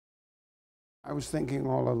I was thinking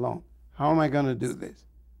all along, how am I going to do this?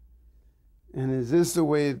 And is this the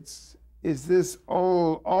way is this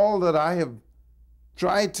all that I have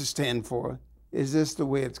tried to stand for? Is this the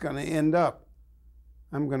way it's going to end up?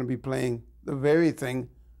 I'm going to be playing the very thing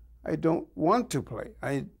I don't want to play.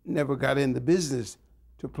 I never got in the business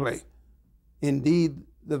to play. Indeed,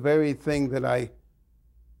 the very thing that I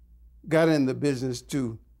got in the business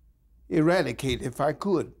to eradicate if I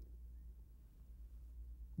could.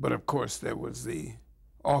 But of course, there was the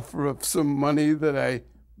offer of some money that I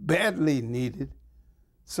badly needed.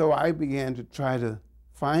 So I began to try to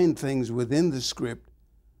find things within the script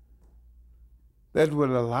that would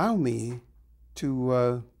allow me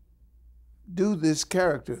to do this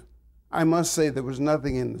character. I must say there was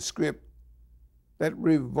nothing in the script that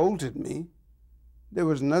revolted me. There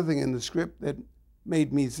was nothing in the script that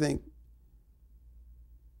made me think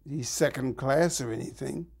he's second class or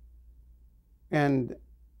anything. And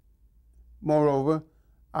moreover,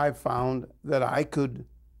 I found that I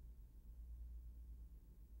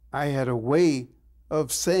had a way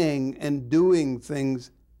of saying and doing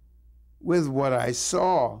things with what I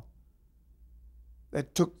saw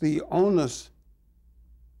that took the onus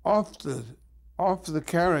off the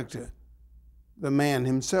character, the man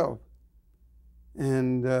himself.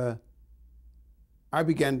 And I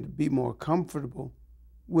began to be more comfortable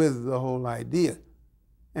with the whole idea.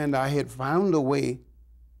 And I had found a way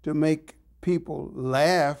to make people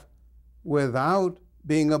laugh without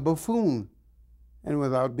being a buffoon and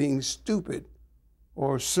without being stupid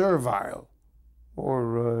or servile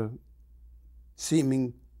or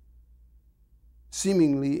seemingly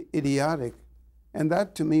idiotic. And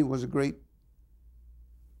that to me was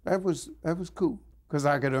that was cool, because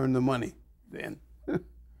I could earn the money then.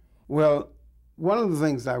 Well, one of the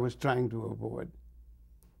things I was trying to avoid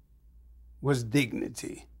was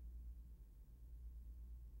dignity.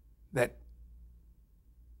 That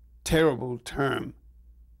terrible term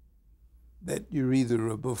that you're either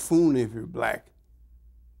a buffoon if you're black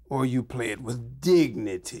or you play it with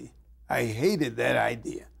dignity. I hated that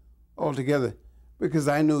idea altogether because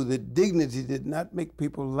I knew that dignity did not make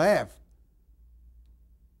people laugh.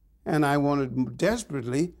 And I wanted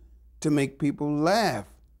desperately to make people laugh.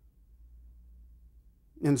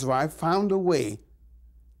 And so I found a way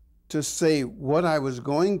to say what I was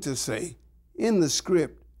going to say in the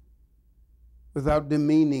script without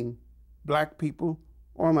demeaning black people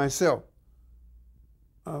or myself.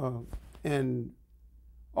 And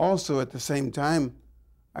also at the same time,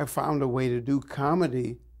 I found a way to do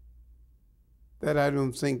comedy that I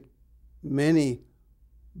don't think many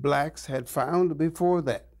blacks had found before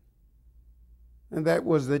that. And that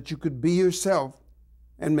was that you could be yourself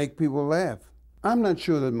and make people laugh. I'm not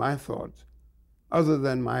sure that my thoughts, other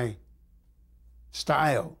than my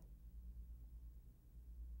style,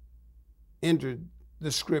 entered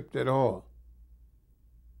the script at all.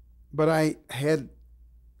 But I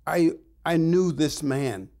knew this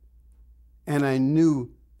man, and I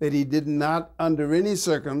knew that he did not, under any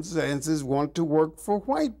circumstances, want to work for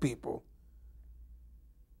white people.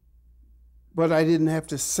 But I didn't have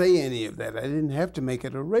to say any of that. I didn't have to make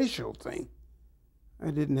it a racial thing. I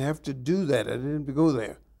didn't have to do that. I didn't have to go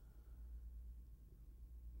there.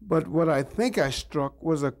 But what I think I struck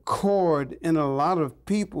was a chord in a lot of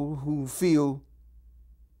people who feel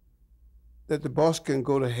that the boss can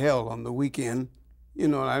go to hell on the weekend,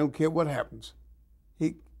 and I don't care what happens.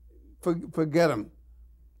 Forget him.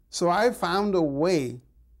 So I found a way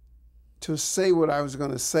to say what I was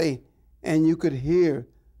going to say, and you could hear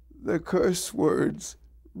the curse words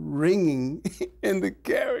ringing in the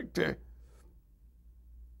character,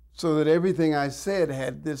 so that everything I said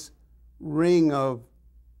had this ring of,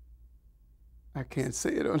 I can't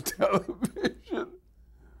say it on television,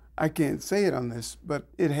 I can't say it on this, but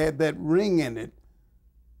it had that ring in it.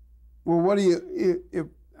 Well, what do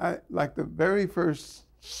you, like the very first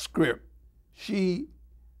script,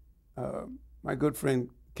 my good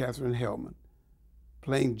friend Catherine Hellman,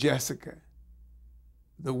 playing Jessica,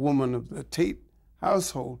 the woman of the Tate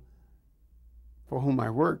household for whom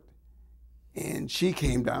I worked, and she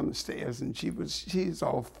came down the stairs and she's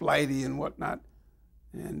all flighty and whatnot,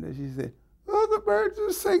 and she said, "Oh, the birds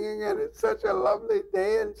are singing and it's such a lovely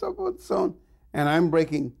day," and so forth and so on. And I'm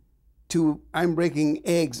breaking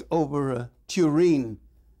eggs over a tureen,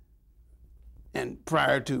 and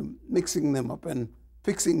prior to mixing them up and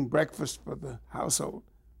fixing breakfast for the household.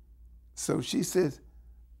 So she says,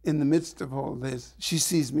 in the midst of all this, she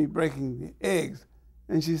sees me breaking the eggs,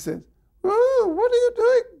 and she says, "Oh, what are you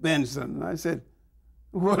doing, Benson?" And I said,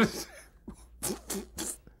 "What is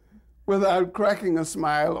it?" Without cracking a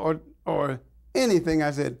smile or anything, I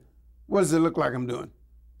said, "What does it look like I'm doing?"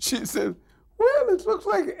 She said, well, it looks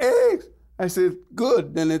like eggs. I said,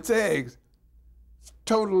 good, then it's eggs.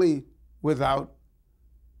 Totally without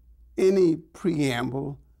any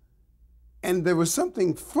preamble. And there was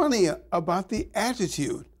something funny about the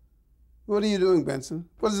attitude. What are you doing, Benson?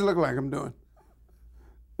 What does it look like I'm doing?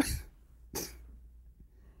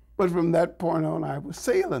 But from that point on, I was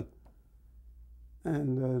sailing.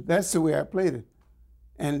 And that's the way I played it.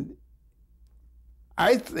 And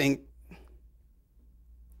I think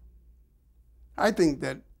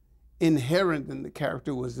that inherent in the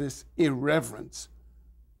character was this irreverence.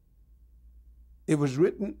 It was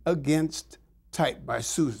written against type by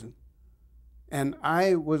Susan. And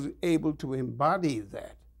I was able to embody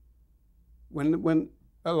that. When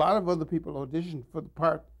a lot of other people auditioned for the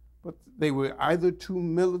part, but they were either too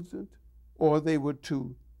militant or they were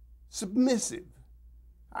too submissive.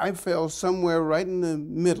 I fell somewhere right in the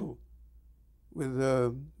middle with,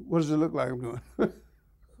 what does it look like I'm doing?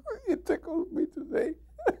 It tickles me to say.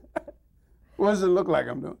 What does it look like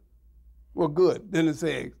I'm doing? Well, good, then it's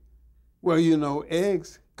eggs. Well, you know,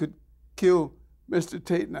 eggs could kill Mr.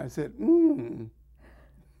 Tate. And I said,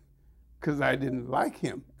 because I didn't like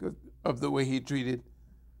him because of the way he treated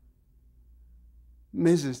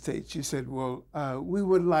Mrs. Tate. She said, well, we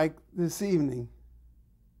would like this evening,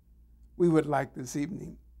 what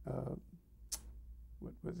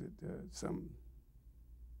was it,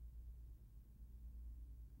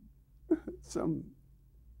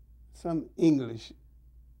 some English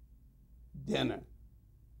dinner.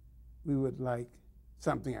 We would like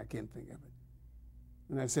something, I can't think of it.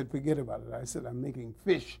 And I said, forget about it. I said, I'm making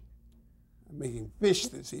fish. I'm making fish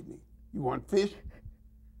this evening. You want fish?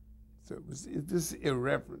 So it was this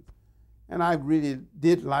irreverent. And I really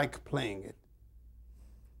did like playing it.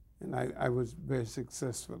 And I was very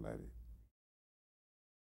successful at it.